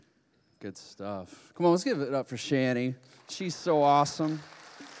Good stuff. Come on, let's give it up for Shani. She's so awesome.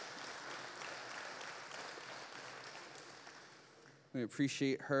 We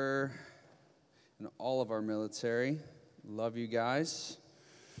appreciate her and all of our military. Love you guys.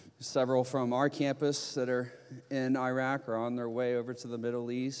 Several from our campus that are in Iraq are on their way over to the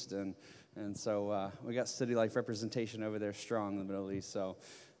Middle East, and so we got City Life representation over there strong in the Middle East. So,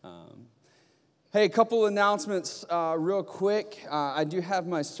 hey, a couple announcements real quick. I do have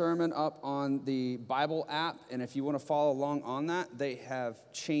my sermon up on the Bible app, and if you want to follow along on that, they have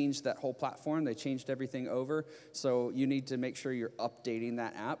changed that whole platform. They changed everything over, so you need to make sure you're updating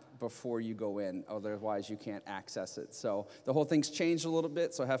that app before you go in, otherwise you can't access it. So the whole thing's changed a little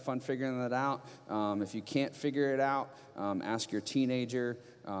bit, so have fun figuring that out. If you can't figure it out, ask your teenager,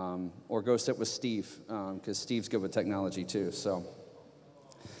 or go sit with Steve, because Steve's good with technology too, so.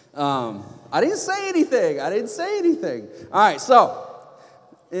 I didn't say anything. All right, so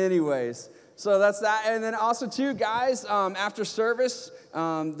anyways, so that's that. And then also, too, guys, after service,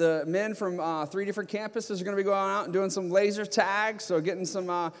 the men from 3 different campuses are going to be going out and doing some laser tags, so getting some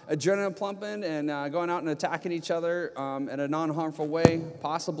adrenaline pumping and going out and attacking each other in a non-harmful way,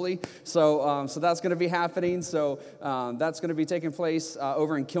 possibly. So that's going to be happening. So that's going to be taking place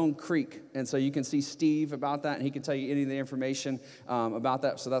over in Kiln Creek. And so you can see Steve about that, and he can tell you any of the information about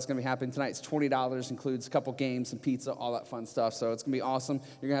that. So that's going to be happening tonight. It's $20, includes a couple games and pizza, all that fun stuff. So it's going to be awesome.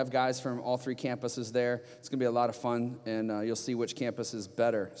 You're going to have guys from all 3 campuses there. It's going to be a lot of fun, and you'll see which campus is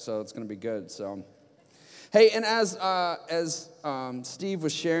better. So it's going to be good. So, hey, and as Steve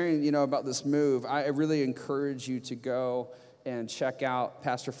was sharing, about this move, I really encourage you to go and check out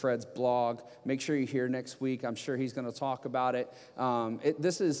Pastor Fred's blog. Make sure you're here next week. I'm sure he's going to talk about it.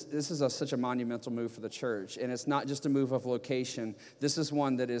 This is such a monumental move for the church, and it's not just a move of location. This is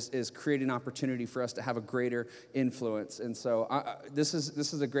one that is creating opportunity for us to have a greater influence, and so this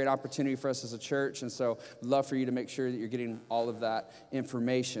is a great opportunity for us as a church, and so I'd love for you to make sure that you're getting all of that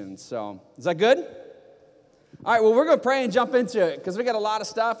information. So, is that good? All right, well, we're going to pray and jump into it, because we got a lot of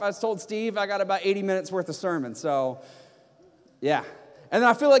stuff. I told Steve I got about 80 minutes worth of sermon, so yeah. And then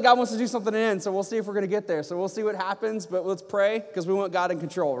I feel like God wants to do something in, so we'll see if we're going to get there. So we'll see what happens, but let's pray, because we want God in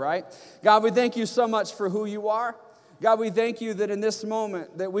control, right? God, we thank you so much for who you are. God, we thank you that in this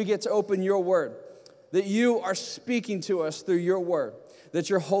moment that we get to open your word, that you are speaking to us through your word, that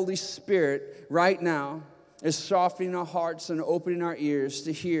your Holy Spirit right now is softening our hearts and opening our ears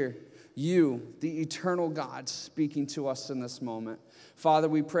to hear you, the eternal God, speaking to us in this moment. Father,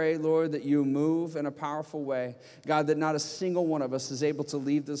 we pray, Lord, that you move in a powerful way. God, that not a single one of us is able to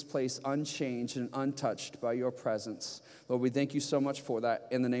leave this place unchanged and untouched by your presence. Lord, we thank you so much for that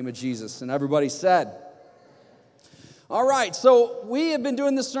in the name of Jesus. And everybody said, all right, so we have been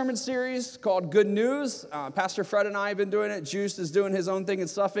doing this sermon series called Good News. Pastor Fred and I have been doing it. Juice is doing his own thing in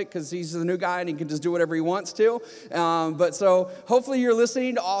Suffolk because he's the new guy and he can just do whatever he wants to. But so hopefully you're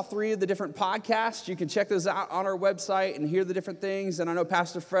listening to all 3 of the different podcasts. You can check those out on our website and hear the different things. And I know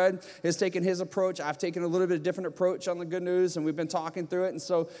Pastor Fred has taken his approach. I've taken a little bit of different approach on the Good News, and we've been talking through it. And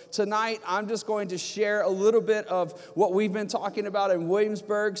so tonight I'm just going to share a little bit of what we've been talking about in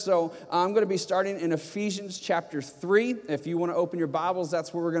Williamsburg. So I'm going to be starting in Ephesians chapter 3. If you want to open your Bibles,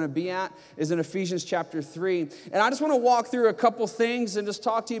 that's where we're going to be at, is in Ephesians chapter 3. And I just want to walk through a couple things and just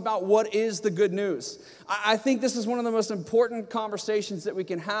talk to you about what is the good news. I think this is one of the most important conversations that we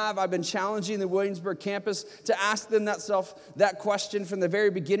can have. I've been challenging the Williamsburg campus to ask them that question from the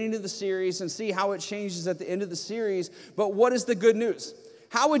very beginning of the series and see how it changes at the end of the series. But what is the good news?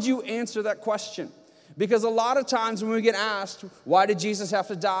 How would you answer that question? Because a lot of times when we get asked, why did Jesus have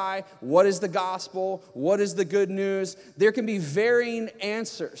to die? What is the gospel? What is the good news? There can be varying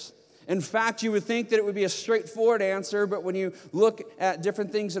answers. In fact, you would think that it would be a straightforward answer, but when you look at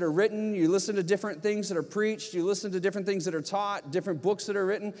different things that are written, you listen to different things that are preached, you listen to different things that are taught, different books that are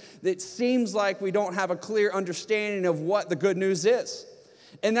written, it seems like we don't have a clear understanding of what the good news is.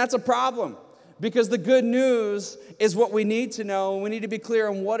 And that's a problem. Because the good news is what we need to know, and we need to be clear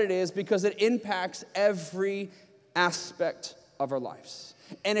on what it is because it impacts every aspect of our lives.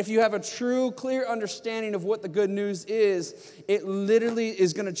 And if you have a true, clear understanding of what the good news is, it literally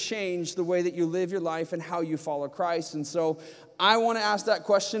is going to change the way that you live your life and how you follow Christ. And so I want to ask that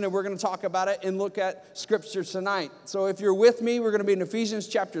question, and we're going to talk about it and look at Scripture tonight. So if you're with me, we're going to be in Ephesians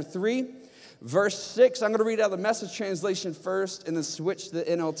chapter 3. Verse 6, I'm going to read out the Message translation first and then switch to the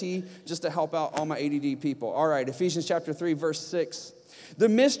NLT just to help out all my ADD people. All right, Ephesians chapter 3, verse 6. The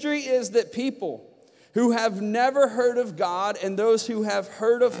mystery is that people who have never heard of God and those who have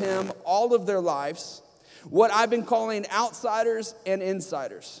heard of him all of their lives, what I've been calling outsiders and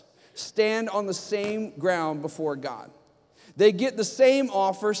insiders, stand on the same ground before God. They get the same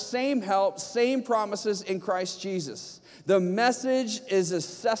offer, same help, same promises in Christ Jesus. The message is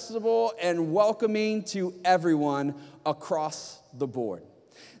accessible and welcoming to everyone across the board.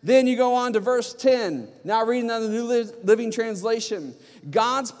 Then you go on to verse 10. Now reading out the New Living Translation.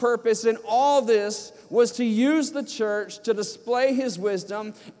 God's purpose in all this was to use the church to display his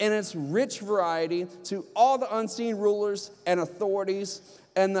wisdom in its rich variety to all the unseen rulers and authorities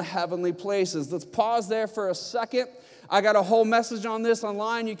in the heavenly places. Let's pause there for a second. I got a whole message on this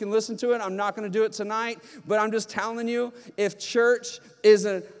online. You can listen to it. I'm not going to do it tonight, but I'm just telling you, if church is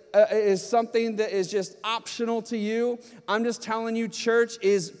something that is just optional to you, I'm just telling you, church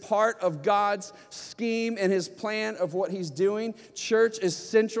is part of God's scheme and his plan of what he's doing. Church is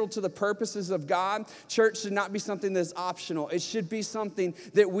central to the purposes of God. Church should not be something that's optional. It should be something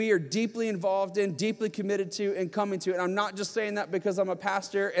that we are deeply involved in, deeply committed to, and coming to. And I'm not just saying that because I'm a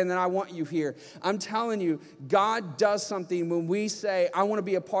pastor and then I want you here. I'm telling you, God does something when we say, I want to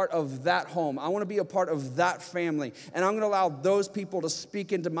be a part of that home. I want to be a part of that family. And I'm going to allow those people to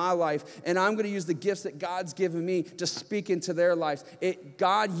speak into my life. And I'm going to use the gifts that God's given me to speak into their lives.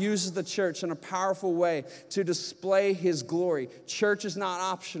 God uses the church in a powerful way to display his glory. Church is not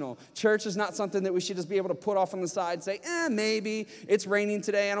optional. Church is not something that we should just be able to put off on the side and say, maybe it's raining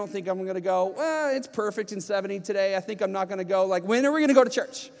today. I don't think I'm going to go. Well, it's perfect and 70 today. I think I'm not going to go. Like, when are we going to go to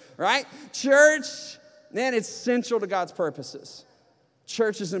church? Right? Church, man, it's central to God's purposes.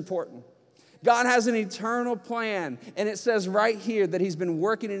 Church is important. God has an eternal plan, and it says right here that he's been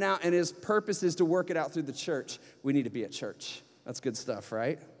working it out, and his purpose is to work it out through the church. We need to be at church. That's good stuff,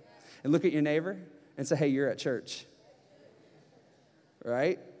 right? And look at your neighbor and say, hey, you're at church.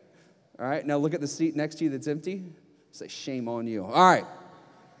 Right? All right, now look at the seat next to you that's empty. Say, shame on you. All right.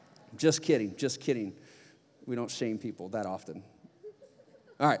 Just kidding, just kidding. We don't shame people that often.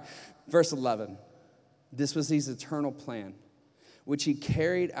 All right, verse 11. This was his eternal plan, which he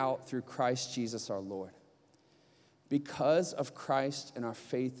carried out through Christ Jesus our Lord. Because of Christ and our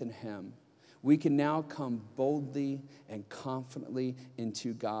faith in him, we can now come boldly and confidently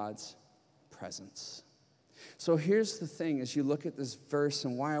into God's presence. So here's the thing, as you look at this verse,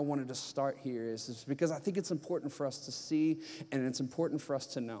 and why I wanted to start here is because I think it's important for us to see, and it's important for us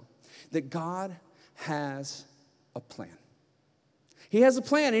to know that God has a plan. He has a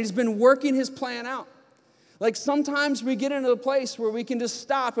plan, and he's been working his plan out. Like, sometimes we get into a place where we can just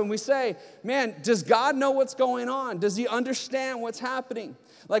stop and we say, man, does God know what's going on? Does he understand what's happening?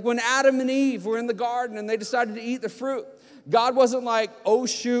 Like when Adam and Eve were in the garden and they decided to eat the fruit, God wasn't like, oh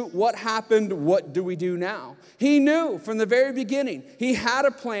shoot, what happened? What do we do now? He knew from the very beginning. He had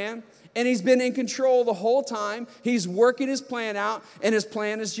a plan, and he's been in control the whole time. He's working his plan out, and his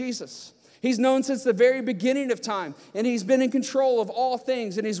plan is Jesus. He's known since the very beginning of time, and he's been in control of all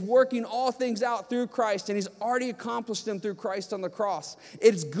things, and he's working all things out through Christ, and he's already accomplished them through Christ on the cross.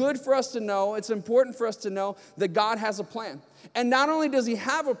 It's good for us to know, it's important for us to know that God has a plan. And not only does he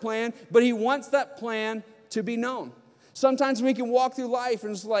have a plan, but he wants that plan to be known. Sometimes we can walk through life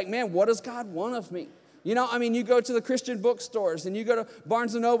and it's like, man, what does God want of me? You know, I mean, you go to the Christian bookstores and you go to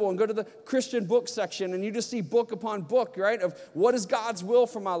Barnes & Noble and go to the Christian book section and you just see book upon book, right, of what is God's will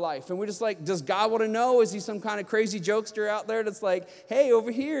for my life. And we're just like, does God want to know? Is he some kind of crazy jokester out there that's like, hey, over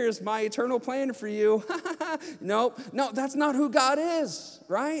here is my eternal plan for you? No, that's not who God is,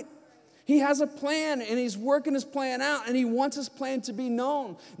 right? He has a plan, and he's working his plan out, and he wants his plan to be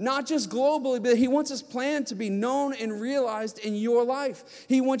known, not just globally, but he wants his plan to be known and realized in your life.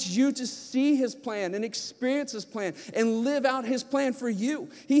 He wants you to see his plan and experience his plan and live out his plan for you.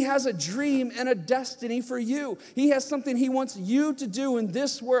 He has a dream and a destiny for you. He has something he wants you to do in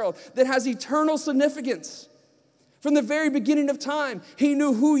this world that has eternal significance. From the very beginning of time, he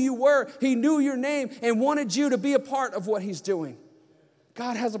knew who you were, he knew your name, and wanted you to be a part of what he's doing.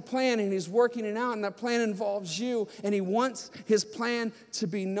 God has a plan, and he's working it out, and that plan involves you, and he wants his plan to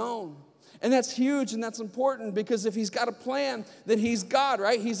be known. And that's huge, and that's important, because if he's got a plan, then he's God,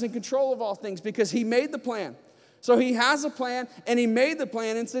 right? He's in control of all things because he made the plan. So he has a plan, and he made the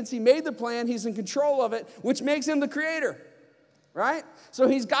plan, and since he made the plan, he's in control of it, which makes him the creator, right? So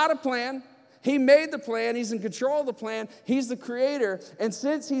he's got a plan. He made the plan. He's in control of the plan. He's the creator, and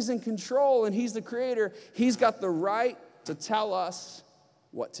since he's in control and he's the creator, he's got the right to tell us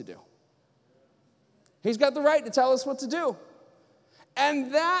what to do. He's got the right to tell us what to do.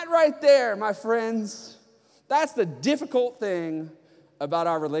 And that right there, my friends, that's the difficult thing about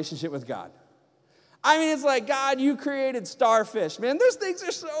our relationship with God. I mean, it's like, God, you created starfish. Man, those things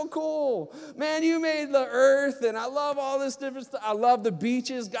are so cool. Man, you made the earth, and I love all this different stuff. I love the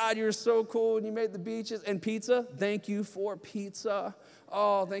beaches. God, you're so cool, and you made the beaches. And pizza, thank you for pizza.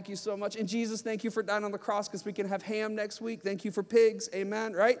 Oh, thank you so much. And Jesus, thank you for dying on the cross because we can have ham next week. Thank you for pigs.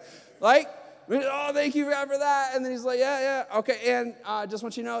 Amen, right? Like, oh, thank you for that. And then he's like, yeah. Okay, and I just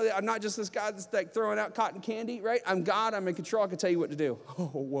want you to know that I'm not just this guy that's like throwing out cotton candy, right? I'm God. I'm in control. I can tell you what to do. Oh,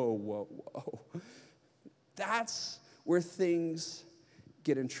 whoa. That's where things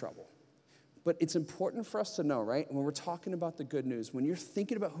get in trouble. But it's important for us to know, right? When we're talking about the good news, when you're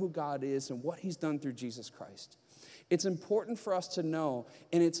thinking about who God is and what he's done through Jesus Christ, it's important for us to know,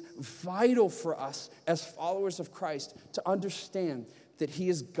 and it's vital for us as followers of Christ to understand that he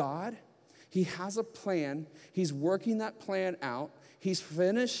is God. He has a plan. He's working that plan out. He's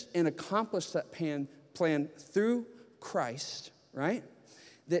finished and accomplished that plan through Christ, right?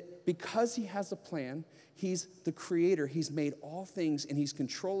 That because he has a plan, he's the creator. He's made all things, and he's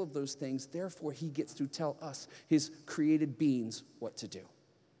control of those things. Therefore, he gets to tell us, his created beings, what to do.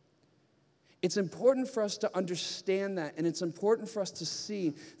 It's important for us to understand that, and it's important for us to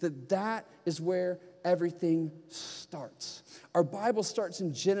see that that is where everything starts. Our Bible starts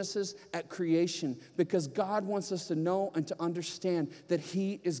in Genesis at creation because God wants us to know and to understand that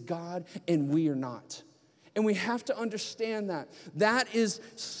he is God and we are not. And we have to understand that. That is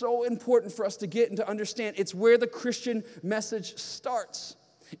so important for us to get and to understand. It's where the Christian message starts.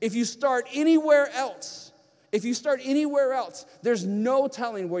 If you start anywhere else, there's no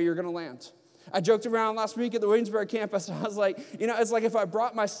telling where you're going to land. I joked around last week at the Williamsburg campus. I was like, it's like if I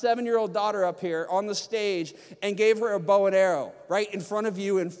brought my 7-year-old daughter up here on the stage and gave her a bow and arrow right in front of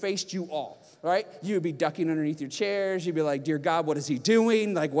you and faced you all. Right? You would be ducking underneath your chairs. You'd be like, dear God, what is he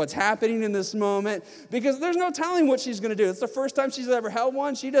doing? Like, what's happening in this moment? Because there's no telling what she's going to do. It's the first time she's ever held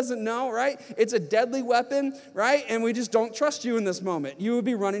one. She doesn't know, right? It's a deadly weapon, right? And we just don't trust you in this moment. You would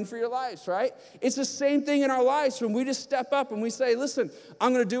be running for your lives, right? It's the same thing in our lives when we just step up and we say, listen,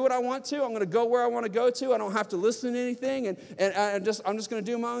 I'm going to do what I want to. I'm going to go where I want to go to. I don't have to listen to anything. And I'm just going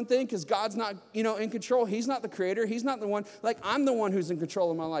to do my own thing because God's not, in control. He's not the creator. He's not the one. Like, I'm the one who's in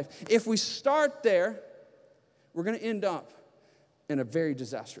control of my life. If we start there, we're going to end up in a very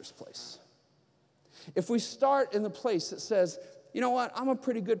disastrous place. If we start in the place that says, you know what, I'm a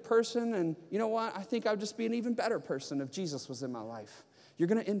pretty good person, and you know what, I think I'd just be an even better person if Jesus was in my life, you're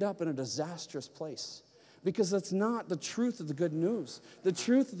going to end up in a disastrous place because that's not the truth of the good news. The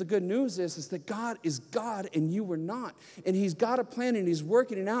truth of the good news is that God is God and you are not. And he's got a plan and he's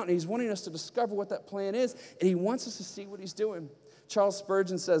working it out and he's wanting us to discover what that plan is and he wants us to see what he's doing. Charles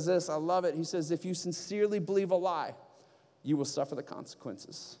Spurgeon says this, I love it. He says, if you sincerely believe a lie, you will suffer the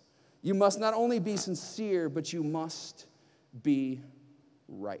consequences. You must not only be sincere, but you must be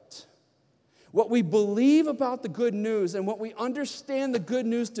right. What we believe about the good news and what we understand the good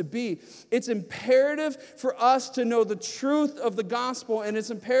news to be, it's imperative for us to know the truth of the gospel, and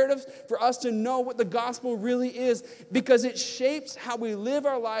it's imperative for us to know what the gospel really is because it shapes how we live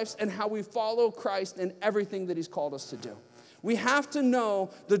our lives and how we follow Christ in everything that he's called us to do. We have to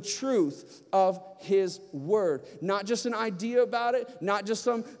know the truth of his word, not just an idea about it, not just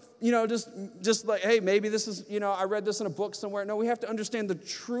some, just like, hey, maybe this is, I read this in a book somewhere. No, we have to understand the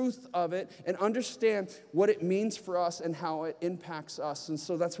truth of it and understand what it means for us and how it impacts us. And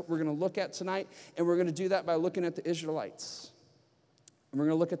so that's what we're going to look at tonight. And we're going to do that by looking at the Israelites. And we're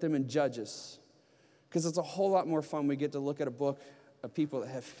going to look at them in Judges because it's a whole lot more fun. We get to look at a book of people that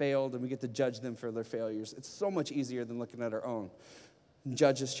have failed, and we get to judge them for their failures. It's so much easier than looking at our own.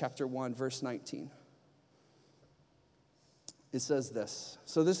 Judges chapter 1, verse 19. It says this.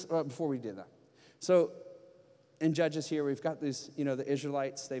 So this, before we do that. So in Judges here, we've got these, the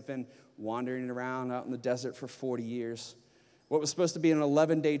Israelites. They've been wandering around out in the desert for 40 years. What was supposed to be an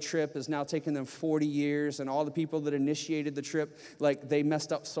 11-day trip is now taking them 40 years, and all the people that initiated the trip, like they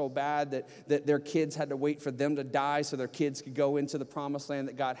messed up so bad that their kids had to wait for them to die so their kids could go into the promised land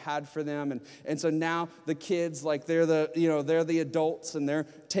that God had for them. And so now the kids, like they're the adults, and they're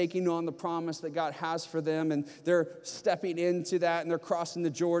taking on the promise that God has for them, and they're stepping into that, and they're crossing the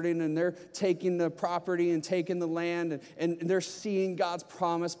Jordan, and they're taking the property and taking the land, and they're seeing God's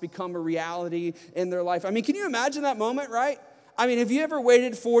promise become a reality in their life. I mean, can you imagine that moment, right? I mean, have you ever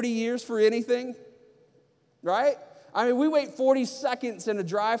waited 40 years for anything? Right? I mean, we wait 40 seconds in a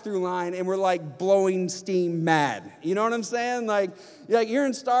drive-through line and we're like blowing steam mad. You know what I'm saying? Like you're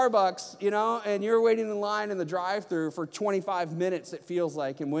in Starbucks, and you're waiting in line in the drive-through for 25 minutes, it feels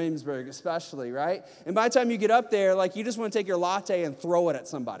like, in Williamsburg especially, right? And by the time you get up there, like, you just want to take your latte and throw it at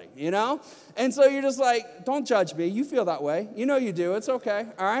somebody, And so you're just like, don't judge me. You feel that way. You know you do. It's okay,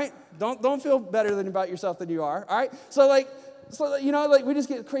 all right? Don't feel better about yourself than you are, all right? So we just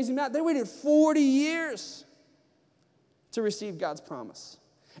get crazy mad. They waited 40 years to receive God's promise.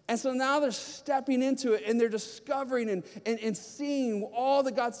 And so now they're stepping into it, and they're discovering and seeing all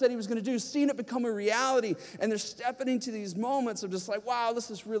that God said he was going to do, seeing it become a reality, and they're stepping into these moments of just like, wow, this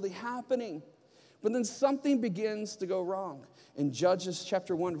is really happening. But then something begins to go wrong. In Judges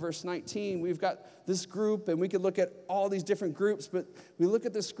chapter 1, verse 19, we've got this group, and we could look at all these different groups, but we look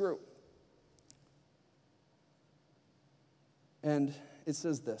at this group. And it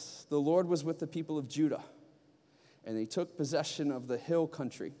says this: the Lord was with the people of Judah, and they took possession of the hill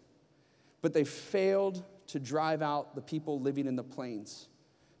country, but they failed to drive out the people living in the plains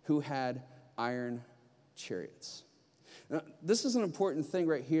who had iron chariots. Now, this is an important thing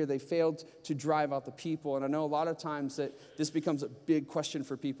right here. They failed to drive out the people. And I know a lot of times that this becomes a big question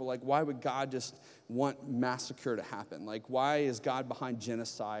for people. Like, why would God just want massacre to happen? Like, why is God behind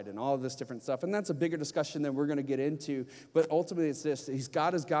genocide and all of this different stuff? And that's a bigger discussion than we're going to get into. But ultimately it's this: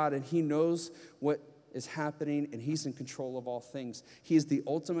 God is God, and he knows what is happening, and he's in control of all things. He is the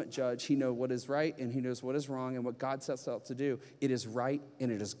ultimate judge. He knows what is right, and he knows what is wrong, and what God sets out to do. It is right,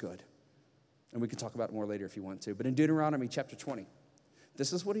 and it is good. And we can talk about it more later if you want to. But in Deuteronomy chapter 20,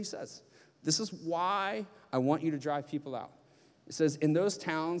 this is what he says. This is why I want you to drive people out. It says, in those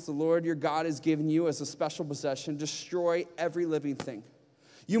towns, the Lord your God has given you as a special possession, destroy every living thing.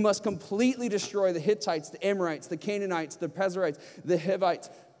 You must completely destroy the Hittites, the Amorites, the Canaanites, the Perizzites, the Hivites,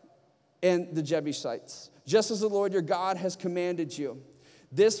 and the Jebusites, just as the Lord your God has commanded you.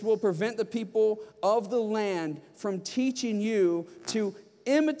 This will prevent the people of the land from teaching you to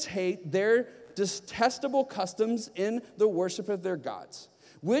imitate their detestable customs in the worship of their gods,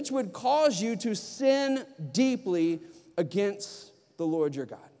 which would cause you to sin deeply against the Lord your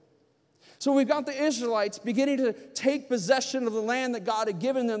God. So we've got the Israelites beginning to take possession of the land that God had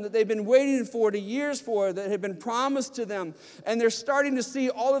given them, that they've been waiting for years for, that had been promised to them. And they're starting to see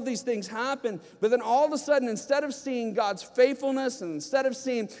all of these things happen. But then all of a sudden, instead of seeing God's faithfulness, and instead of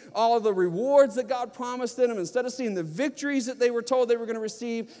seeing all of the rewards that God promised them, instead of seeing the victories that they were told they were going to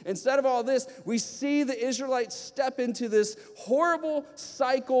receive, instead of all this, we see the Israelites step into this horrible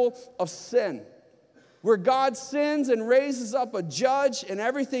cycle of sin, where God sends and raises up a judge, and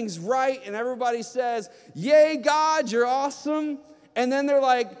everything's right, and everybody says, yay, God, you're awesome. And then they're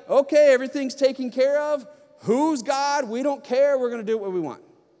like, okay, everything's taken care of. Who's God? We don't care. We're going to do what we want.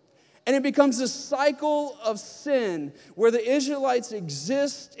 And it becomes this cycle of sin where the Israelites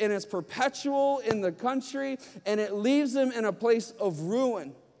exist, and it's perpetual in the country, and it leaves them in a place of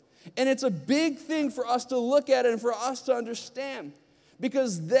ruin. And it's a big thing for us to look at and for us to understand.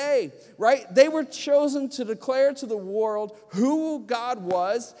 Because they were chosen to declare to the world who God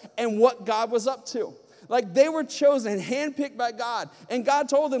was and what God was up to. Like, they were chosen and handpicked by God. And God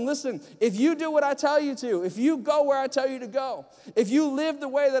told them, listen, if you do what I tell you to, if you go where I tell you to go, if you live the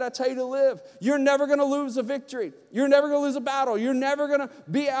way that I tell you to live, you're never going to lose a victory. You're never going to lose a battle. You're never going to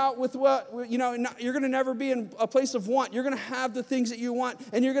be out with you're going to never be in a place of want. You're going to have the things that you want,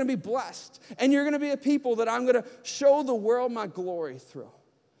 and you're going to be blessed. And you're going to be a people that I'm going to show the world my glory through.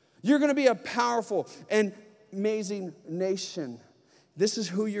 You're going to be a powerful and amazing nation. This is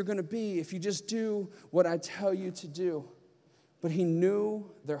who you're going to be if you just do what I tell you to do. But he knew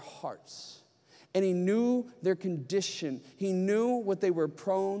their hearts, and he knew their condition. He knew what they were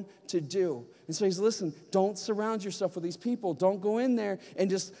prone to do. And so he's, listen, don't surround yourself with these people. Don't go in there and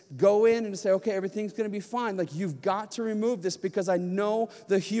just go in and say, okay, everything's going to be fine. Like, you've got to remove this because I know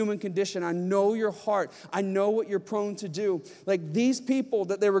the human condition. I know your heart. I know what you're prone to do. Like, these people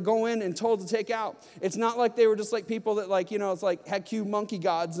that they were going and told to take out, it's not like they were just like people that, like, it's like had cute monkey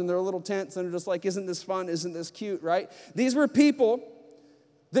gods in their little tents and are just like, isn't this fun? Isn't this cute, right? These were people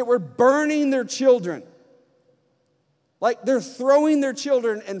that were burning their children. Like, they're throwing their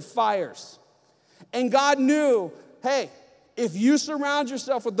children in fires. And God knew, hey, if you surround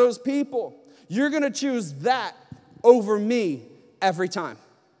yourself with those people, you're going to choose that over me every time.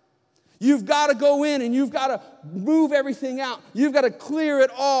 You've got to go in and you've got to move everything out. You've got to clear it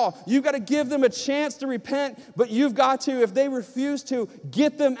all. You've got to give them a chance to repent, but you've got to, if they refuse to,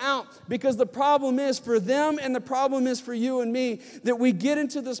 get them out. Because the problem is for them and the problem is for you and me that we get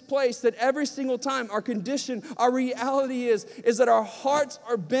into this place that every single time our condition, our reality is that our hearts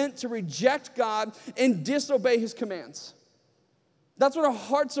are bent to reject God and disobey His commands. That's what our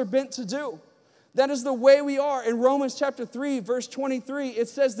hearts are bent to do. That is the way we are. In Romans chapter 3, verse 23, it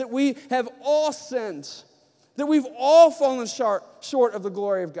says that we have all sinned, that we've all fallen short of the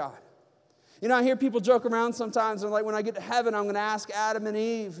glory of God. You know, I hear people joke around sometimes, and like, when I get to heaven, I'm going to ask Adam and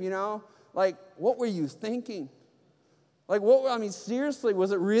Eve, you know, like, what were you thinking? Like, seriously,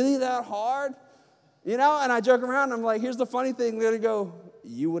 was it really that hard? You know, and I joke around, I'm like, here's the funny thing, they're going to go,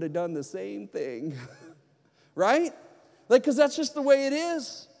 you would have done the same thing, right? Like, because that's just the way it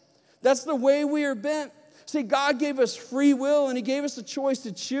is. That's the way we are bent. See, God gave us free will, and He gave us the choice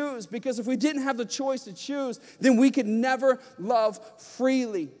to choose, because if we didn't have the choice to choose, then we could never love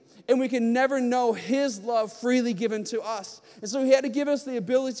freely, and we can never know His love freely given to us. And so He had to give us the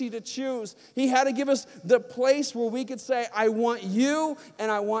ability to choose. He had to give us the place where we could say, I want you,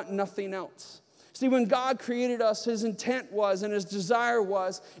 and I want nothing else. See, when God created us, His intent was, and His desire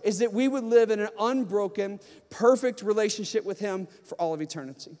was, is that we would live in an unbroken, perfect relationship with Him for all of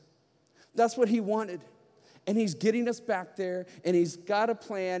eternity. That's what He wanted. And He's getting us back there, and He's got a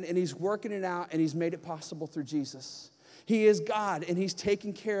plan, and He's working it out, and He's made it possible through Jesus. He is God, and He's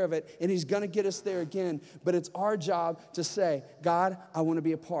taking care of it, and He's going to get us there again. But it's our job to say, God, I want to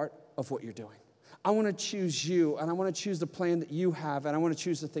be a part of what you're doing. I want to choose you, and I want to choose the plan that you have, and I want to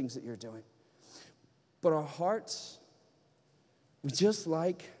choose the things that you're doing. But our hearts, we just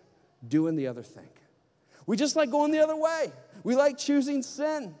like doing the other thing. We just like going the other way. We like choosing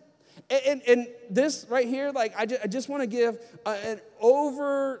sin. And this right here, like, I just want to give an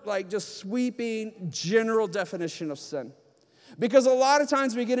just sweeping general definition of sin. Because a lot of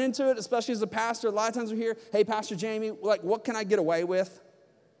times we get into it, especially as a pastor, a lot of times we hear, hey, Pastor Jamie, like, what can I get away with,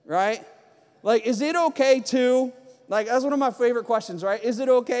 right? Like, is it okay to? Like, that's one of my favorite questions, right? Is it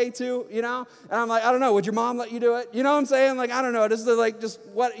okay to, you know? And I'm like, I don't know. Would your mom let you do it? You know what I'm saying? Like, I don't know. This is like just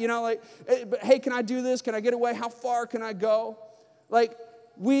what, you know, like, but hey, can I do this? Can I get away? How far can I go? Like,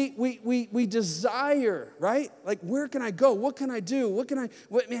 we desire, right? Like, where can I go? What can I do? What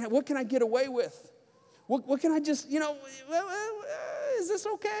can I get away with? What can I just, you know, is this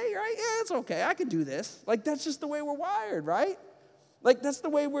okay, right? Yeah, it's okay. I can do this. Like, that's just the way we're wired, right? Like, that's the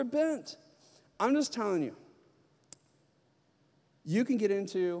way we're bent. I'm just telling you. You can get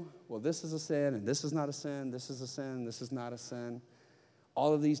into, well, this is a sin, and this is not a sin, this is a sin, this is not a sin.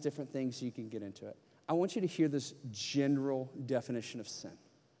 All of these different things, you can get into it. I want you to hear this general definition of sin.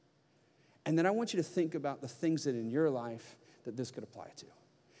 And then I want you to think about the things that in your life that this could apply to.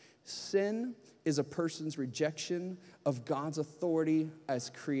 Sin is a person's rejection of God's authority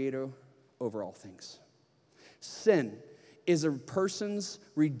as creator over all things. Sin is a person's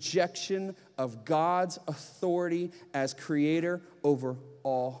rejection of God's authority as creator over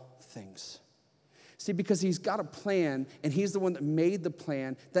all things. See, because he's got a plan, and he's the one that made the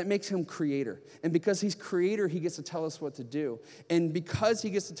plan, that makes him creator. And because he's creator, he gets to tell us what to do. And because he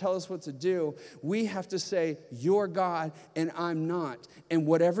gets to tell us what to do, we have to say, you're God, and I'm not. And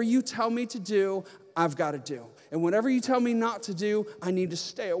whatever you tell me to do, I've got to do. And whatever you tell me not to do, I need to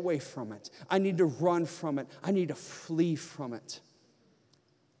stay away from it. I need to run from it. I need to flee from it.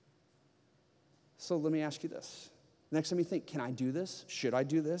 So let me ask you this. Next time you think, can I do this? Should I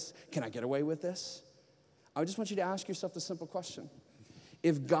do this? Can I get away with this? I just want you to ask yourself the simple question.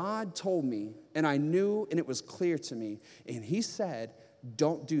 If God told me, and I knew, and it was clear to me, and he said,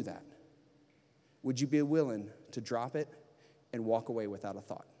 don't do that, would you be willing to drop it and walk away without a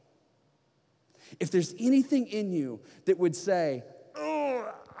thought? If there's anything in you that would say,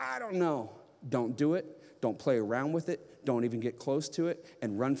 oh, I don't know, don't do it, don't play around with it, don't even get close to it,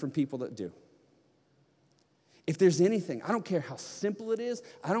 and run from people that do. If there's anything, I don't care how simple it is,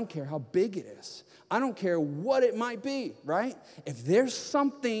 I don't care how big it is, I don't care what it might be, right? If there's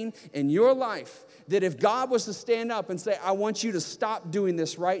something in your life that if God was to stand up and say, I want you to stop doing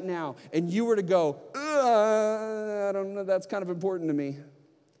this right now, and you were to go, I don't know, that's kind of important to me,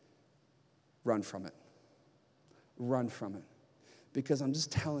 run from it. Run from it. Because I'm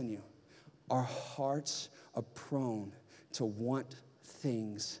just telling you, our hearts are prone to want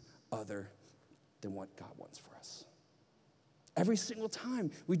things other than what God wants for us. Every single time,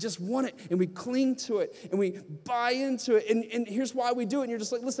 we just want it, and we cling to it, and we buy into it, and here's why we do it, and you're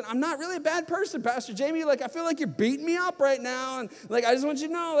just like, listen, I'm not really a bad person, Pastor Jamie, like, I feel like you're beating me up right now, and, like, I just want you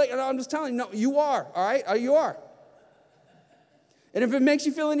to know, like, I'm just telling you, no, you are, all right? You are. And if it makes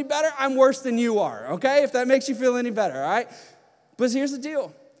you feel any better, I'm worse than you are, okay? If that makes you feel any better, all right? But here's the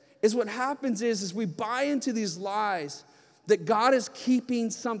deal, is what happens is we buy into these lies that God is keeping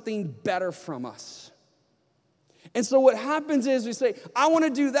something better from us. And so what happens is we say, I want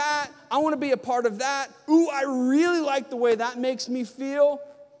to do that. I want to be a part of that. Ooh, I really like the way that makes me feel,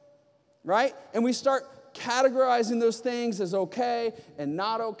 right? And we start categorizing those things as okay and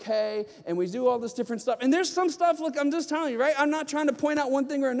not okay, and we do all this different stuff. And there's some stuff, look, I'm just telling you, right? I'm not trying to point out one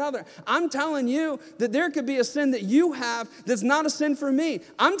thing or another. I'm telling you that there could be a sin that you have that's not a sin for me.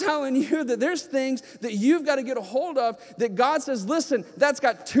 I'm telling you that there's things that you've got to get a hold of that God says, listen, that's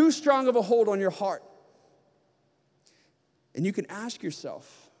got too strong of a hold on your heart. And you can ask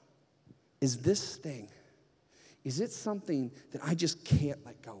yourself, is this thing, is it something that I just can't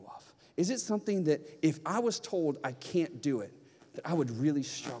let go of? Is it something that if I was told I can't do it, that I would really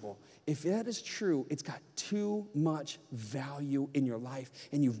struggle? If that is true, it's got too much value in your life,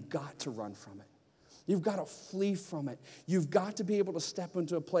 and you've got to run from it. You've got to flee from it. You've got to be able to step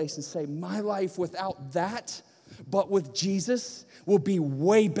into a place and say, my life without that, but with Jesus, will be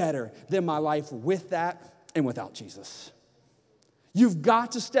way better than my life with that and without Jesus. You've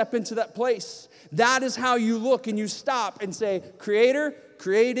got to step into that place. That is how you look and you stop and say, Creator,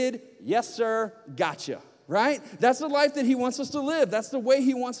 created, yes, sir, gotcha, right? That's the life that he wants us to live. That's the way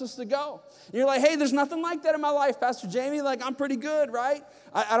he wants us to go. And you're like, hey, there's nothing like that in my life, Pastor Jamie. Like, I'm pretty good, right?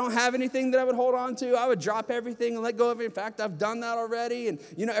 I don't have anything that I would hold on to. I would drop everything and let go of it. In fact, I've done that already, and,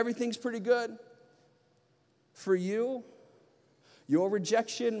 everything's pretty good. For you, your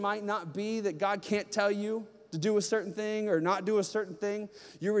rejection might not be that God can't tell you to do a certain thing or not do a certain thing.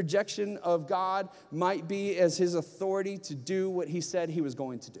 Your rejection of God might be as his authority to do what he said he was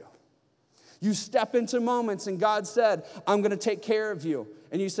going to do. You step into moments and God said, I'm going to take care of you.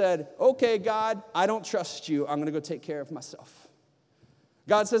 And you said, okay, God, I don't trust you. I'm going to go take care of myself.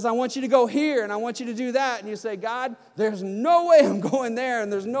 God says, I want you to go here and I want you to do that. And you say, God, there's no way I'm going there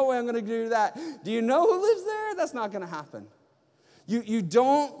and there's no way I'm going to do that. Do you know who lives there? That's not going to happen. You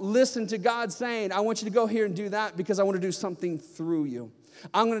don't listen to God saying, I want you to go here and do that because I want to do something through you.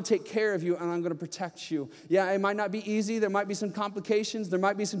 I'm going to take care of you and I'm going to protect you. Yeah, it might not be easy. There might be some complications. There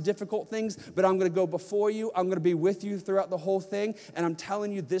might be some difficult things, but I'm going to go before you. I'm going to be with you throughout the whole thing. And I'm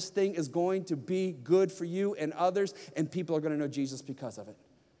telling you, this thing is going to be good for you and others, and people are going to know Jesus because of it.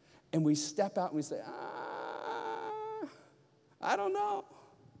 And we step out and we say, I don't know,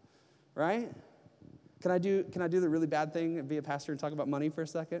 right? Can I do the really bad thing and be a pastor and talk about money for a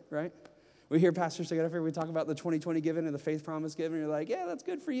second, right? We hear pastors together, we talk about the 2020 giving and the faith promise giving. You're like, yeah, that's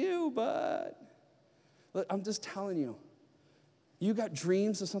good for you, but look, I'm just telling you. You got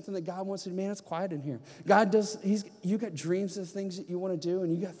dreams of something that God wants to do. Man, it's quiet in here. You got dreams of things that you want to do,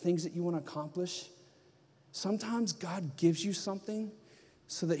 and you got things that you want to accomplish. Sometimes God gives you something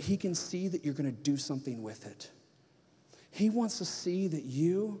so that he can see that you're going to do something with it. He wants to see that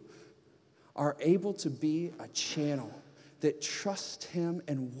you are able to be a channel that trusts him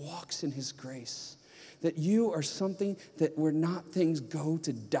and walks in his grace. That you are something that where not things go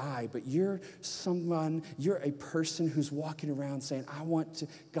to die, but you're a person who's walking around saying, I want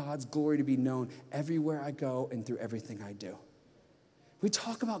God's glory to be known everywhere I go and through everything I do. We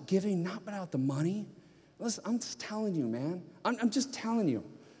talk about giving, not about the money. Listen, I'm just telling you, man. I'm just telling you.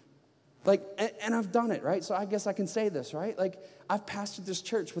 Like, and I've done it, right? So I guess I can say this, right? Like, I've pastored this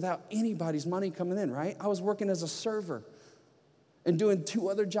church without anybody's money coming in, right? I was working as a server and doing 2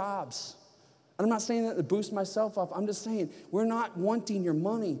 other jobs. And I'm not saying that to boost myself up. I'm just saying we're not wanting your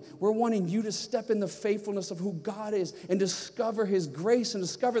money. We're wanting you to step in the faithfulness of who God is and discover his grace and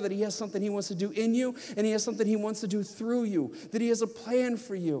discover that he has something he wants to do in you and he has something he wants to do through you, that he has a plan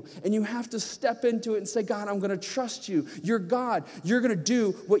for you. And you have to step into it and say, God, I'm going to trust you. You're God. You're going to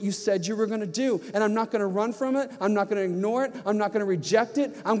do what you said you were going to do. And I'm not going to run from it. I'm not going to ignore it. I'm not going to reject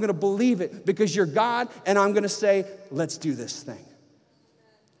it. I'm going to believe it because you're God. And I'm going to say, let's do this thing.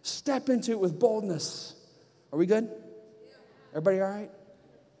 Step into it with boldness. Are we good? Everybody all right?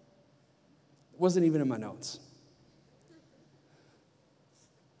 It wasn't even in my notes.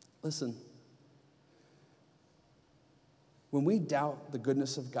 Listen, when we doubt the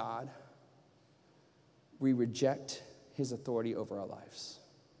goodness of God, we reject his authority over our lives.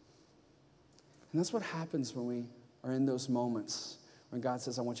 And that's what happens when we are in those moments when God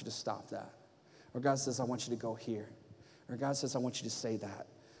says, I want you to stop that. Or God says, I want you to go here. Or God says, I want you to say that.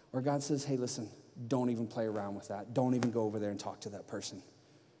 Or God says, hey, listen, don't even play around with that. Don't even go over there and talk to that person.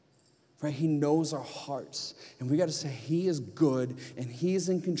 right? He knows our hearts. And we got to say he is good and he is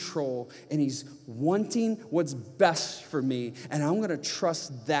in control and he's wanting what's best for me. And I'm going to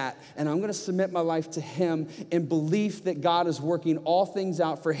trust that. And I'm going to submit my life to him in belief that God is working all things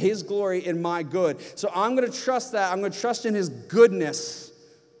out for his glory and my good. So I'm going to trust that. I'm going to trust in his goodness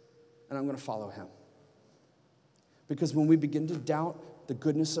and I'm going to follow him. Because when we begin to doubt the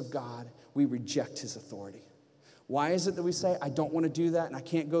goodness of God, we reject his authority. Why is it that we say, I don't want to do that and I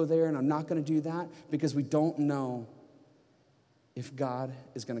can't go there and I'm not going to do that? Because we don't know if God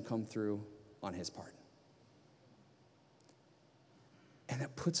is going to come through on his part. And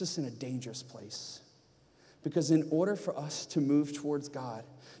it puts us in a dangerous place. Because in order for us to move towards God,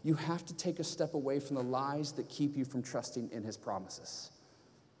 you have to take a step away from the lies that keep you from trusting in his promises.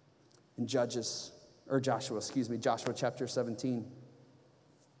 In Joshua chapter 17.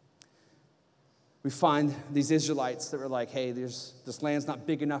 We find these Israelites that were like, hey, this land's not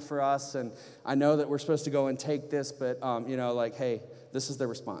big enough for us, and I know that we're supposed to go and take this, but, hey, this is their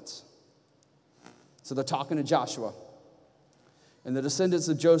response. So they're talking to Joshua, and the descendants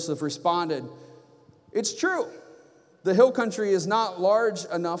of Joseph responded, it's true, the hill country is not large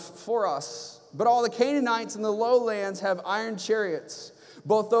enough for us, but all the Canaanites in the lowlands have iron chariots,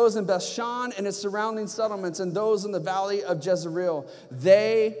 both those in Bethshan and its surrounding settlements, and those in the valley of Jezreel.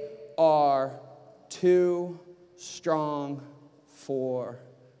 They are too strong for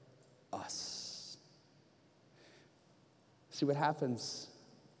us. See what happens.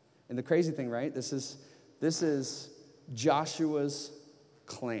 And the crazy thing, right? This is Joshua's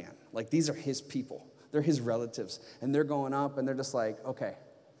clan. Like, these are his people. They're his relatives. And they're going up and they're just like, okay,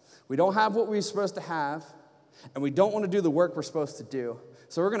 we don't have what we're supposed to have, and we don't want to do the work we're supposed to do.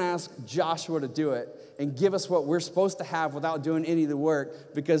 So we're going to ask Joshua to do it and give us what we're supposed to have without doing any of the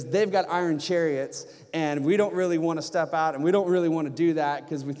work, because they've got iron chariots and we don't really want to step out and we don't really want to do that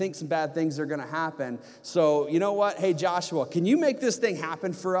because we think some bad things are going to happen. So you know what? Hey, Joshua, can you make this thing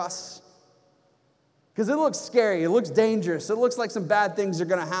happen for us? Because it looks scary. It looks dangerous. It looks like some bad things are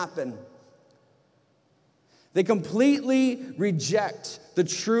going to happen. They completely reject the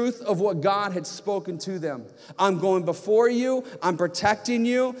truth of what God had spoken to them. I'm going before you. I'm protecting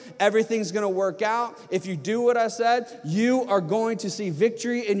you. Everything's going to work out. If you do what I said, you are going to see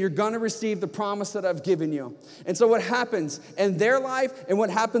victory and you're going to receive the promise that I've given you. And so what happens in their life and what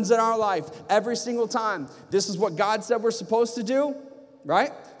happens in our life every single time, this is what God said we're supposed to do,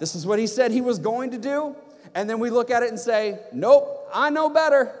 right? This is what he said he was going to do. And then we look at it and say, nope, I know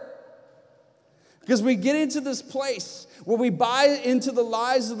better. Because we get into this place where we buy into the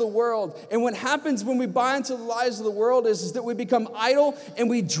lies of the world. And what happens when we buy into the lies of the world is that we become idle and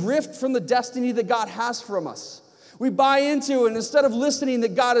we drift from the destiny that God has from us. We buy into, and instead of listening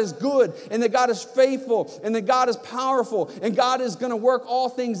that God is good and that God is faithful and that God is powerful and God is going to work all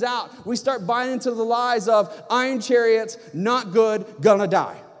things out, we start buying into the lies of iron chariots, not good, gonna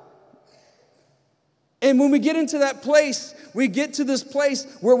die. And when we get into that place, we get to this place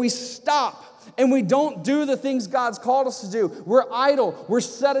where we stop. And we don't do the things God's called us to do. We're idle. We're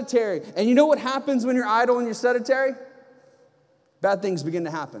sedentary. And you know what happens when you're idle and you're sedentary? Bad things begin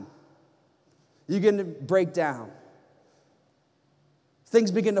to happen. You begin to break down.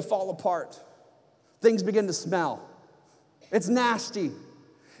 Things begin to fall apart. Things begin to smell. It's nasty.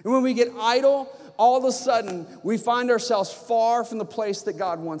 And when we get idle, all of a sudden, we find ourselves far from the place that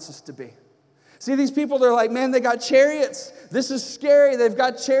God wants us to be. See, these people, they're like, man, they got chariots. This is scary. They've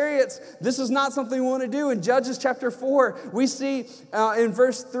got chariots. This is not something we want to do. In Judges chapter 4, we see in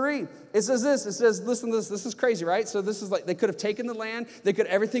verse 3, it says this. It says, listen to this. This is crazy, right? So this is like, they could have taken the land.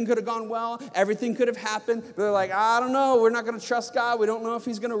 Everything could have gone well. Everything could have happened. But they're like, I don't know. We're not going to trust God. We don't know if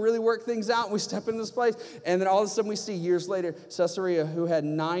he's going to really work things out. And we step in this place. And then all of a sudden we see years later, Sisera, who had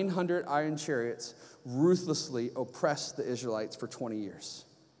 900 iron chariots, ruthlessly oppressed the Israelites for 20 years.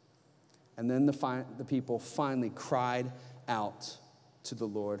 And then the people finally cried out to the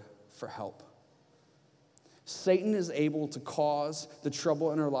Lord for help. Satan is able to cause the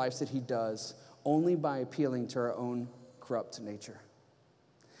trouble in our lives that he does only by appealing to our own corrupt nature.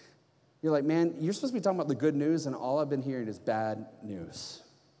 You're like, man, you're supposed to be talking about the good news, and all I've been hearing is bad news.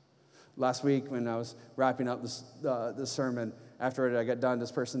 Last week when I was wrapping up this sermon, after I got done,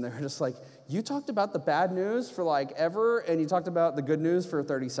 this person, they were just like, you talked about the bad news for like ever, and you talked about the good news for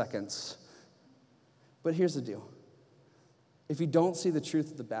 30 seconds. But here's the deal. If you don't see the truth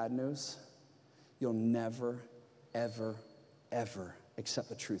of the bad news, you'll never, ever, ever accept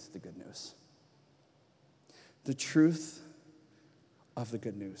the truth of the good news. The truth of the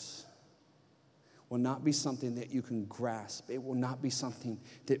good news will not be something that you can grasp. It will not be something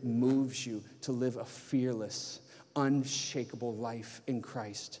that moves you to live a fearless, unshakable life in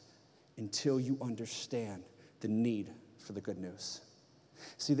Christ. until you understand the need for the good news.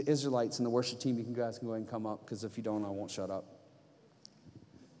 See, the Israelites and the worship team, you guys can go ahead and come up, because if you don't, I won't shut up.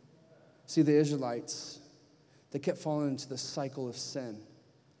 See, the Israelites, they kept falling into the cycle of sin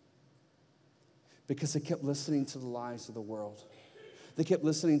because they kept listening to the lies of the world. They kept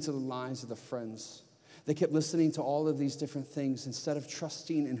listening to the lies of the friends. They kept listening to all of these different things instead of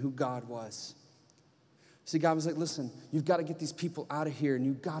trusting in who God was. See, God was like, listen, you've got to get these people out of here, and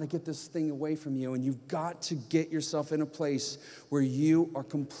you've got to get this thing away from you, and you've got to get yourself in a place where you are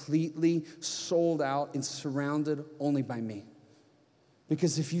completely sold out and surrounded only by me.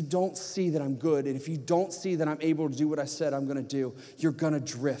 Because if you don't see that I'm good, and if you don't see that I'm able to do what I said I'm going to do, you're going to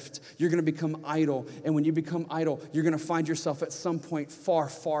drift. You're going to become idle. And when you become idle, you're going to find yourself at some point far,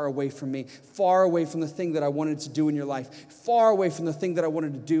 far away from me, far away from the thing that I wanted to do in your life, far away from the thing that I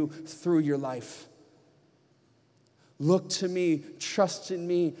wanted to do through your life. Look to me, trust in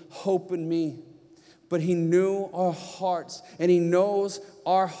me, hope in me. But he knew our hearts, and he knows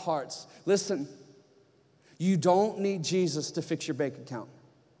our hearts. Listen. You don't need Jesus to fix your bank account.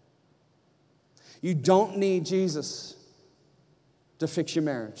 You don't need Jesus to fix your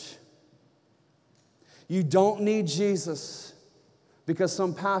marriage. You don't need Jesus because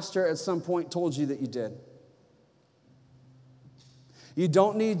some pastor at some point told you that you did. You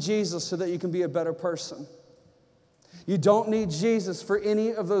don't need Jesus so that you can be a better person. You don't need Jesus for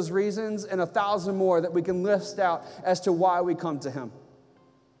any of those reasons and 1,000 more that we can list out as to why we come to him.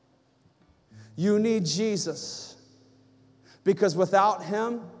 You need Jesus because without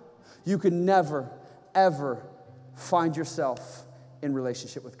him, you can never, ever find yourself in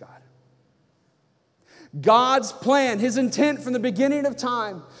relationship with God. God's plan, his intent from the beginning of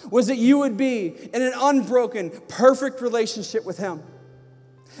time was that you would be in an unbroken, perfect relationship with him.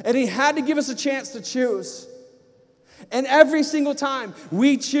 And he had to give us a chance to choose. And every single time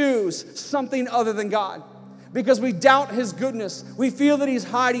we choose something other than God. Because we doubt his goodness. We feel that he's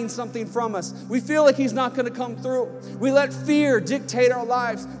hiding something from us. We feel like he's not going to come through. We let fear dictate our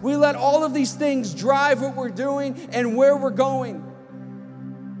lives. We let all of these things drive what we're doing and where we're going.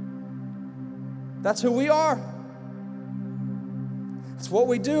 That's who we are. It's what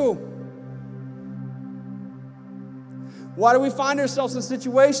we do. Why do we find ourselves in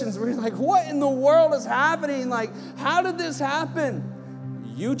situations where you're like, what in the world is happening? Like, how did this happen?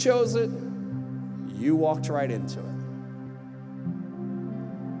 You chose it. You walked right into it.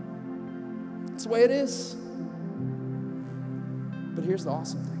 That's the way it is. But here's the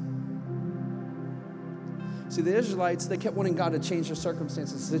awesome thing. See, the Israelites, they kept wanting God to change their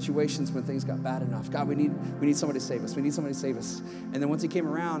circumstances, situations when things got bad enough. God, we need somebody to save us. We need somebody to save us. And then once he came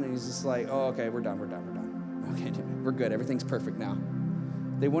around and he's just like, oh, okay, we're done. Okay, we're good. Everything's perfect now.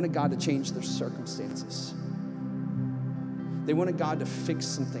 They wanted God to change their circumstances. They wanted God to fix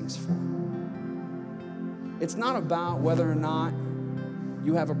some things for them. It's not about whether or not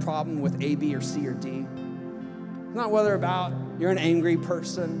you have a problem with A, B, or C, or D. It's not whether about you're an angry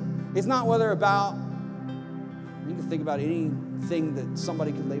person. It's not whether about, you can think about anything that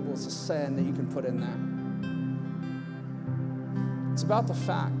somebody could label as a sin that you can put in there. It's about the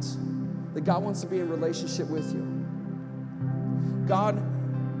fact that God wants to be in relationship with you. God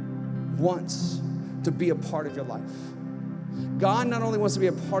wants to be a part of your life. God not only wants to be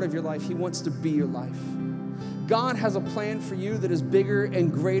a part of your life, he wants to be your life. God has a plan for you that is bigger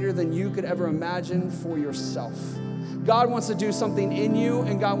and greater than you could ever imagine for yourself. God wants to do something in you,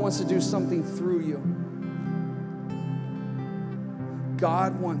 and God wants to do something through you.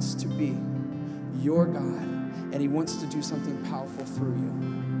 God wants to be your God, and he wants to do something powerful through you.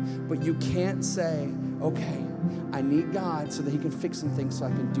 But you can't say, okay, I need God so that he can fix some things so I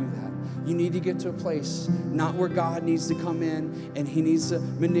can do that. You need to get to a place, not where God needs to come in and he needs to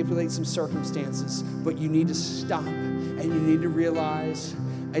manipulate some circumstances, but you need to stop and you need to realize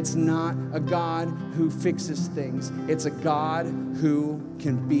it's not a God who fixes things. It's a God who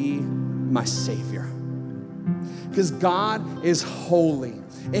can be my Savior. Because God is holy,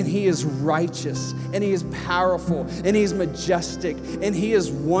 and he is righteous, and he is powerful, and he is majestic, and he is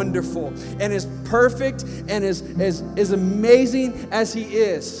wonderful, and is perfect, and is amazing as he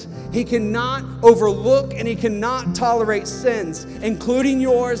is. He cannot overlook and he cannot tolerate sins, including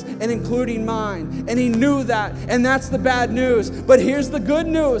yours and including mine. And he knew that, and that's the bad news. But here's the good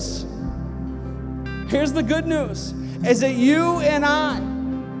news. Here's the good news, is that you and I,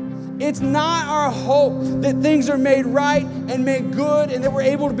 it's not our hope that things are made right and made good and that we're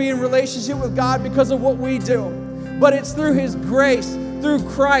able to be in relationship with God because of what we do. But it's through his grace, through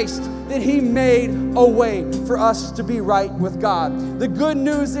Christ, that he made a way for us to be right with God. The good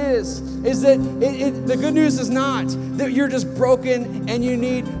news is that the good news is not that you're just broken and you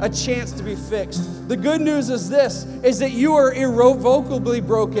need a chance to be fixed. The good news is this, is that you are irrevocably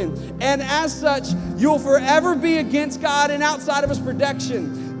broken. And as such, you'll forever be against God and outside of his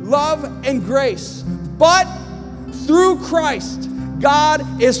protection, love, and grace. But through Christ,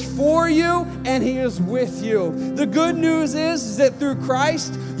 God is for you and he is with you. The good news is that through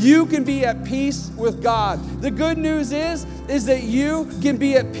Christ, you can be at peace with God. The good news is that you can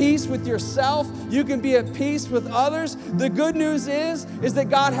be at peace with yourself. You can be at peace with others. The good news is that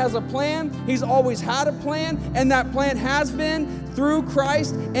God has a plan. He's always had a plan, and that plan has been through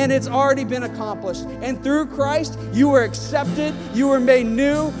Christ, and it's already been accomplished. And through Christ, you were accepted, you were made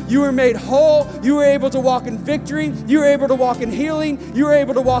new, you were made whole, you were able to walk in victory, you were able to walk in healing, you were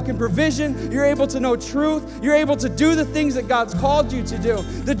able to walk in provision, you're able to know truth, you're able to do the things that God's called you to do.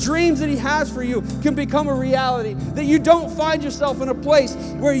 The dreams that he has for you can become a reality, that you don't find yourself in a place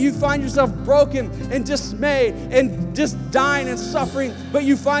where you find yourself broken and dismayed and just dying and suffering, but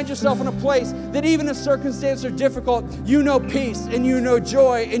you find yourself in a place that even if circumstances are difficult, you know peace and you know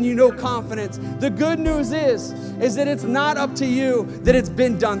joy and you know confidence. The good news is that it's not up to you, that it's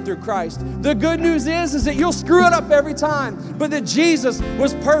been done through Christ. The good news is that you'll screw it up every time, but that Jesus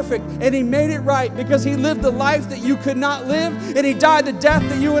was perfect and he made it right because he lived the life that you could not live and he died the death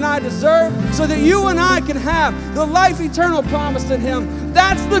that you and I deserve so that you and I can have the life eternal promised in him.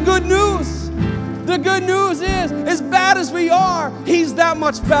 That's the good news. The good news is, as bad as we are, he's that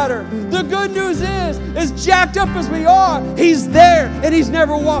much better. The good news is, as jacked up as we are, he's there and he's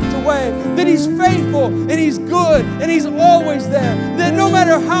never walked away. That he's faithful and he's good and he's always there. That no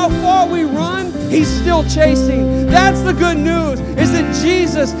matter how far we run, he's still chasing. That's the good news, is that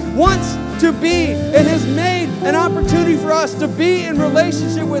Jesus wants to be and has made an opportunity for us to be in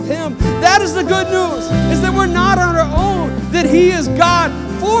relationship with him. That is the good news, is that we're not on our own, that he is God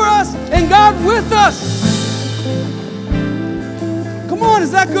for us and God with us. Come on,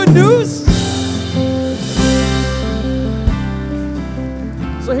 is that good news?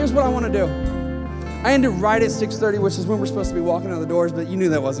 So here's what I want to do. I ended right at 6:30, which is when we're supposed to be walking out the doors, but you knew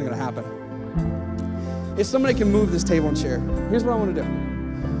that wasn't going to happen. If somebody can move this table and chair, here's what I want to do.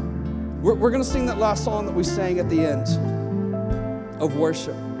 We're going to sing that last song that we sang at the end of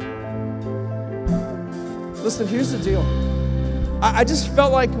worship. Listen, here's the deal. I just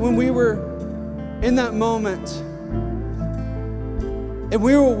felt like when we were in that moment and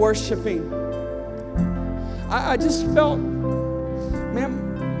we were worshiping, I just felt, man,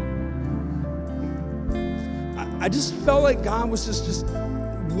 I just felt like God was just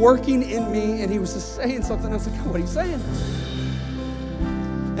working in me and he was just saying something. I was like, what are you saying?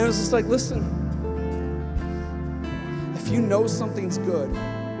 And it was just like, listen, if you know something's good,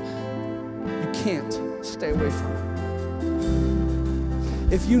 you can't stay away from it.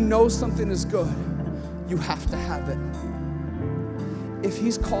 If you know something is good, you have to have it. If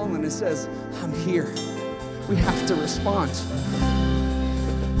he's calling and says, I'm here, we have to respond.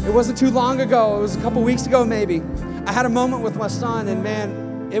 It wasn't too long ago, it was a couple weeks ago maybe, I had a moment with my son, and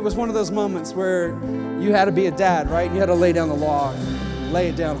man, it was one of those moments where you had to be a dad, right? You had to lay down the law, lay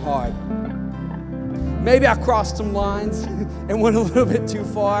it down hard. Maybe I crossed some lines and went a little bit too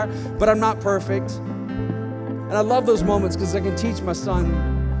far, but I'm not perfect. And I love those moments because I can teach my son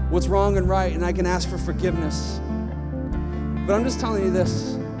what's wrong and right, and I can ask for forgiveness. But I'm just telling you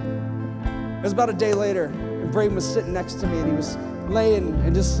this. It was about a day later, and Braden was sitting next to me, and he was laying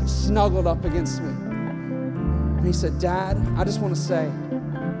and just snuggled up against me. And he said, Dad, I just want to say,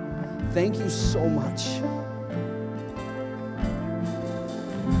 thank you so much.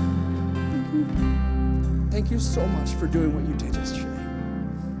 Thank you so much for doing what you did yesterday.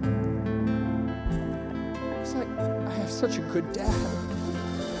 It's like, I have such a good dad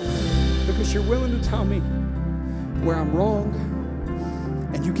because you're willing to tell me where I'm wrong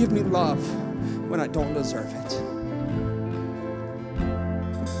and you give me love when I don't deserve it.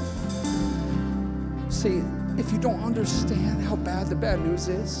 See, if you don't understand how bad the bad news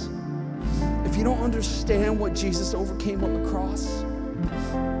is, if you don't understand what Jesus overcame on the cross,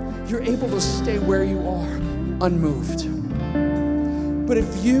 you're able to stay where you are, unmoved. But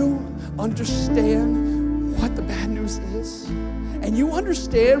if you understand what the bad news is, and you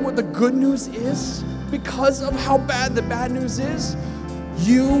understand what the good news is, because of how bad the bad news is,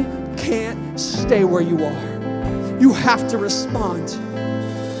 you can't stay where you are. You have to respond.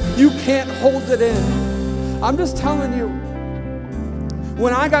 You can't hold it in. I'm just telling you,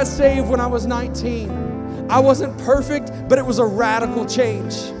 when I got saved when I was 19, I wasn't perfect, but it was a radical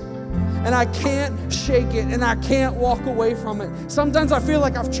change. and I can't shake it, and I can't walk away from it. Sometimes I feel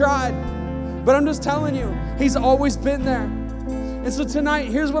like I've tried, but I'm just telling you, He's always been there. And so tonight,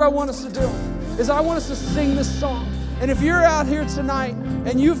 here's what I want us to do, is I want us to sing this song. And if you're out here tonight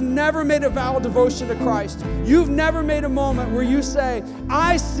and you've never made a vow of devotion to Christ, you've never made a moment where you say,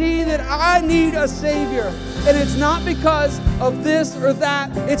 I see that I need a Savior. And it's not because of this or that.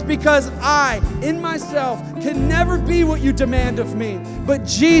 It's because I, in myself, can never be what you demand of me. But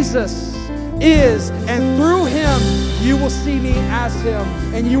Jesus is, and through Him, you will see me as Him,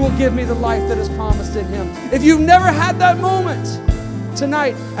 and you will give me the life that is promised in Him. If you've never had that moment,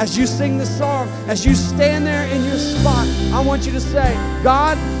 tonight, as you sing this song, as you stand there in your spot, I want you to say,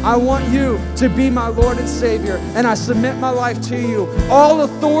 God, I want you to be my Lord and Savior, and I submit my life to you. All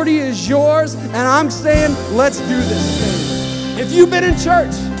authority is yours, and I'm saying, let's do this thing. If you've been in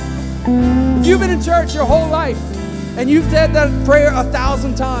church your whole life, and you've said that prayer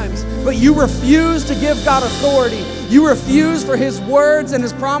 1,000 times, but you refuse to give God authority, you refuse for His words and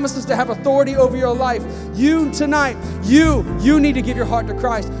His promises to have authority over your life, tonight, you need to give your heart to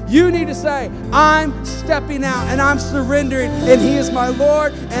Christ. You need to say, I'm stepping out and I'm surrendering, and He is my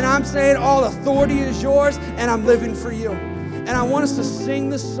Lord, and I'm saying all authority is yours, and I'm living for you. And I want us to sing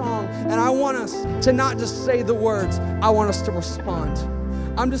this song, and I want us to not just say the words, I want us to respond.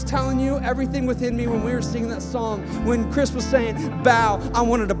 I'm just telling you, everything within me when we were singing that song, when Chris was saying, bow, I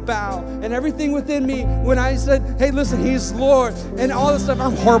wanted to bow. And everything within me, when I said, hey, listen, He's Lord, and all this stuff,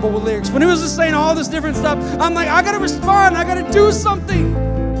 I'm horrible with lyrics. When He was just saying all this different stuff, I'm like, I got to respond. I got to do something.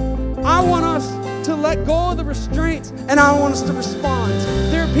 I want us to let go of the restraints, and I want us to respond.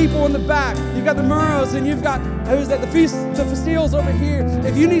 There are people in the back. You've got the Murrows, and you've got, who's that, the Fastiles over here.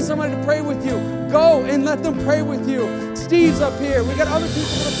 If you need somebody to pray with you, go and let them pray with you. Steve's up here. We got other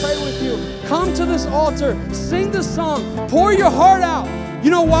people to pray with you. Come to this altar. Sing this song. Pour your heart out.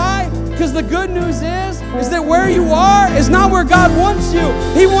 You know why? Because the good news is that where you are is not where God wants you.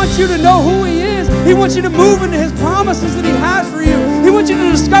 He wants you to know who He is. He wants you to move into His promises that He has for you. He wants you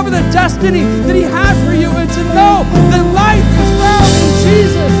to discover the destiny that He has for you, and to know that life is found in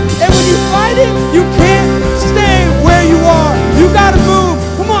Jesus.